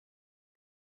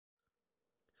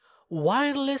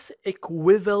Wireless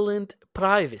Equivalent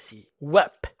Privacy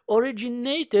 (WEP)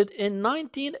 originated in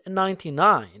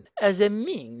 1999 as a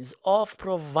means of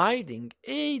providing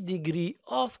a degree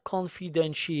of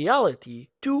confidentiality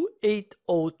to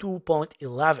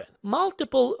 802.11.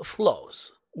 Multiple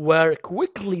flaws were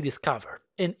quickly discovered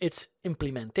in its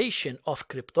implementation of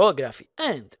cryptography,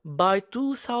 and by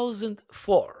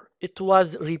 2004 it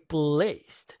was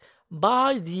replaced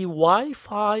by the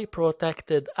Wi-Fi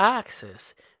Protected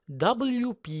Access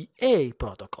WPA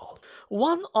protocol.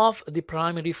 One of the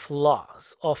primary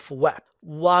flaws of WEP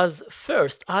was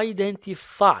first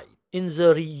identified in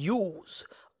the reuse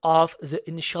of the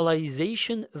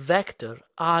initialization vector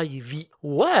IV.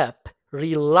 WEP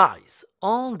relies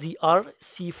on the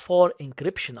RC4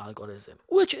 encryption algorithm,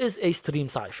 which is a stream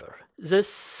cipher. The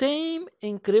same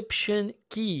encryption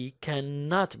key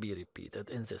cannot be repeated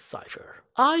in this cipher.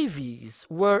 IVs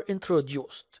were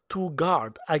introduced to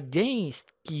guard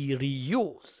against key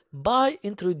reuse by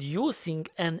introducing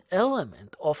an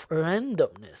element of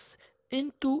randomness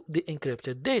into the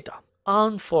encrypted data.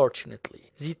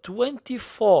 Unfortunately, the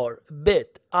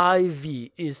 24-bit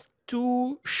IV is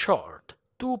too short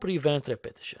to prevent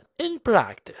repetition. In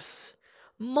practice,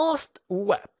 most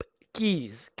WEP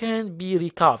keys can be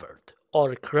recovered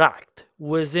or cracked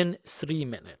within 3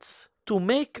 minutes. To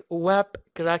make WEP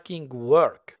cracking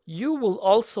work, you will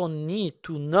also need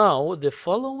to know the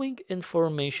following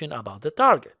information about the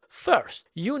target. First,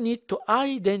 you need to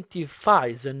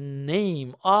identify the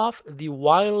name of the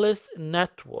wireless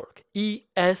network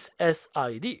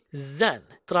ESSID. Then,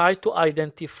 try to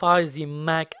identify the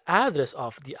MAC address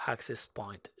of the access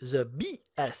point, the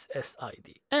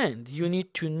BSSID. And you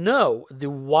need to know the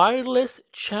wireless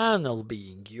channel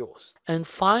being used. And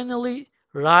finally,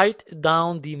 write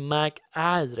down the MAC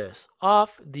address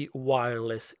of the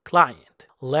wireless client.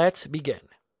 Let's begin.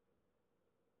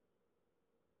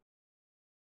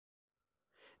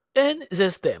 In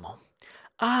this demo,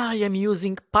 I am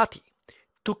using PuTTY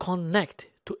to connect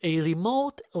to a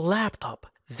remote laptop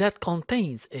that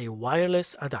contains a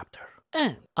wireless adapter,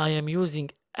 and I am using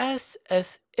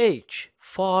SSH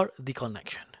for the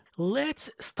connection. Let's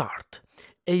start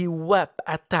a WEP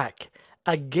attack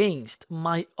against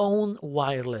my own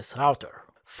wireless router.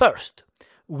 First,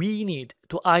 we need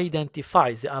to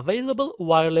identify the available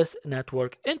wireless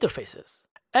network interfaces.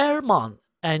 Airmon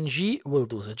NG will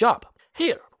do the job.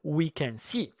 Here, we can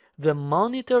see the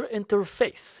monitor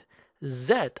interface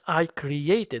that I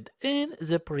created in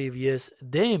the previous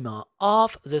demo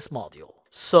of this module.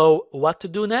 So what to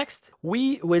do next?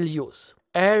 We will use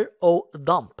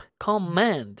rodump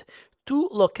command to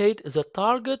locate the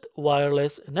target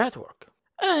wireless network.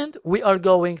 And we are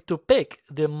going to pick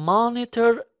the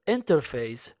monitor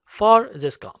interface for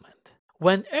this command.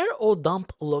 When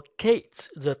rodump locates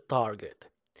the target,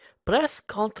 press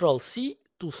Ctrl+C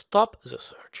to stop the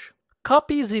search.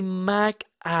 Copy the MAC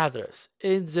address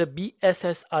in the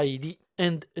BSSID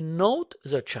and note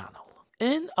the channel.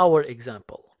 In our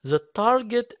example, the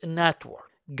target network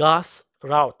GAS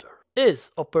router is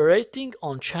operating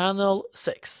on channel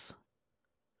 6.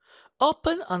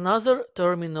 Open another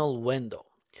terminal window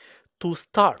to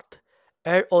start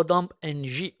rodump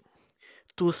ng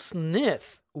to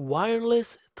sniff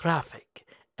wireless traffic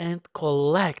and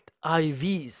collect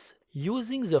IVs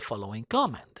using the following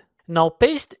command. Now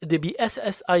paste the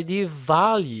BSSID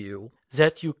value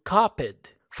that you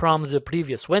copied from the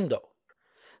previous window.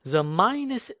 The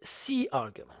 -C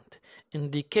argument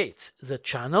indicates the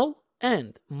channel,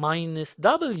 and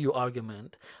 -W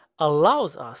argument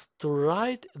allows us to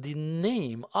write the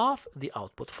name of the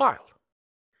output file.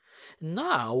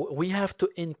 Now we have to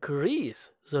increase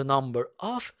the number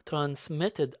of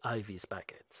transmitted IVs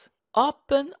packets.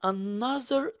 Open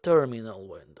another terminal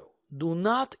window. Do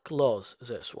not close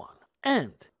this one.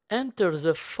 And enter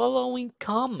the following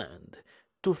command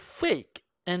to fake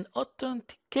an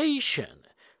authentication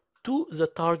to the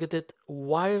targeted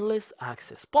wireless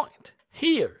access point.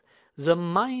 Here, the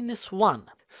 -1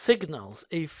 signals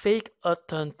a fake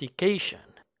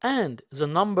authentication, and the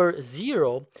number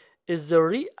 0 is the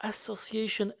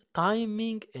reassociation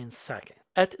timing in seconds.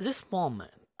 At this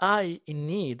moment, I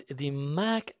need the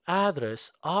MAC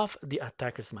address of the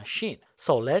attacker's machine.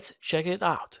 So let's check it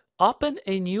out. Open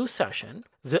a new session.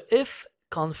 The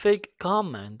ifconfig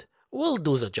command will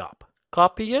do the job.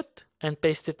 Copy it and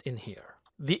paste it in here.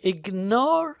 The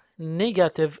ignore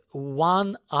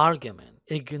 -1 argument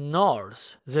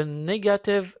ignores the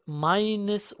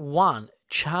 -1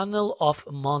 channel of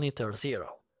monitor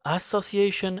 0.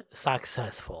 Association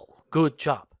successful. Good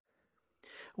job.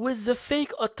 With the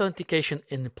fake authentication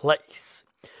in place,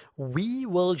 we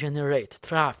will generate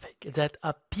traffic that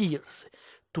appears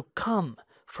to come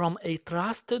from a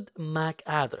trusted MAC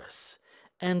address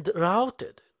and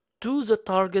routed to the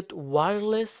target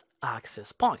wireless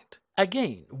access point.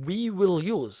 Again, we will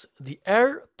use the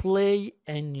airplay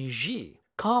ng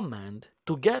command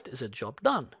to get the job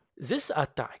done. This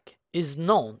attack is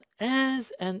known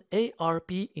as an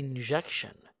ARP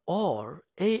injection or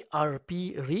ARP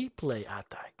replay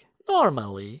attack.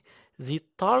 Normally, the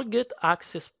target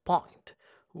access point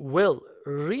will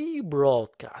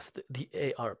rebroadcast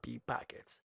the ARP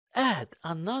packets. Add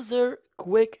another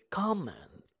quick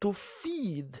command to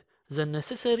feed the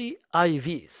necessary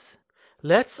IVs.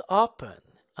 Let's open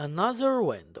another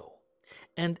window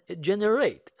and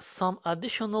generate some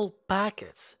additional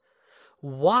packets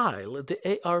while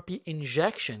the ARP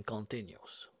injection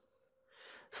continues.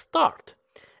 Start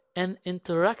an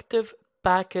interactive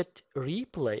packet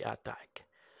replay attack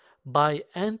by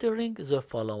entering the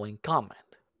following command.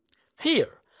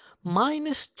 Here,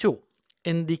 -2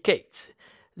 indicates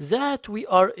that we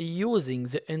are using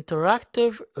the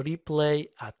interactive replay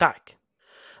attack.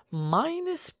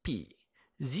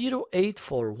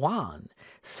 -P0841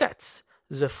 sets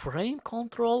the frame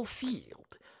control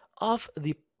field of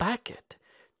the packet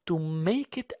to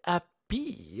make it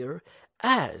appear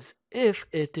as if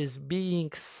it is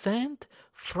being sent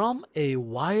from a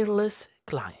wireless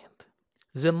client.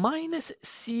 The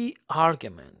 -C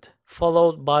argument,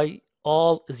 followed by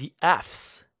all the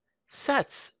F's,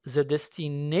 sets the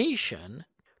destination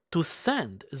to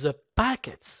send the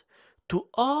packets to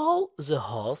all the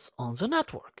hosts on the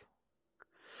network.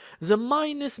 The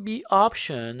 -B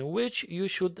option, which you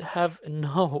should have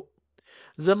known,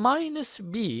 the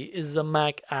 -B is the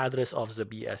MAC address of the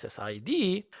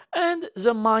BSSID, and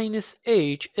the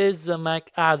 -H is the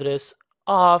MAC address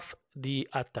of the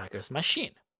attacker's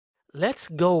machine. Let's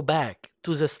go back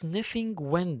to the sniffing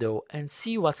window and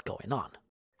see what's going on.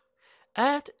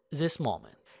 At this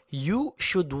moment, you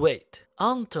should wait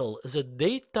until the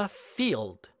data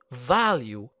field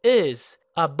value is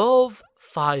above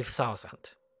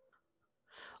 5000.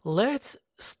 Let's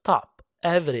stop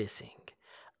everything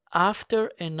after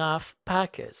enough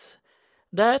packets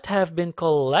that have been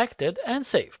collected and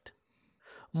saved.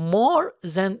 More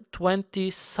than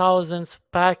 20,000th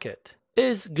packet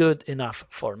is good enough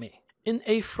for me. In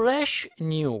a fresh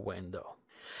new window,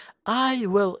 I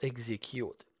will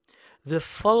execute the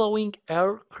following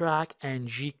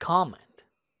aircrack-ng command,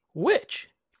 which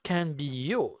can be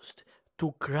used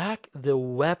to crack the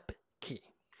WEP key.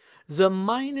 The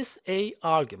 -A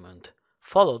argument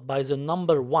followed by the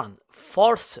number 1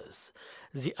 forces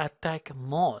the attack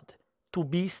mode to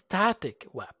be static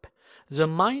WEP. The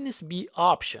 -B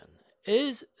option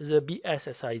is the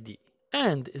BSSID,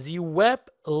 and the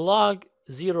WEP log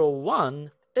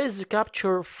 01 is the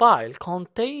capture file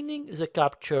containing the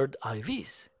captured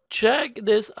IVs. Check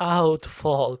this out,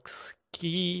 folks.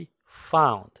 Key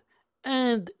found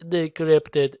and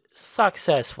decrypted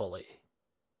successfully.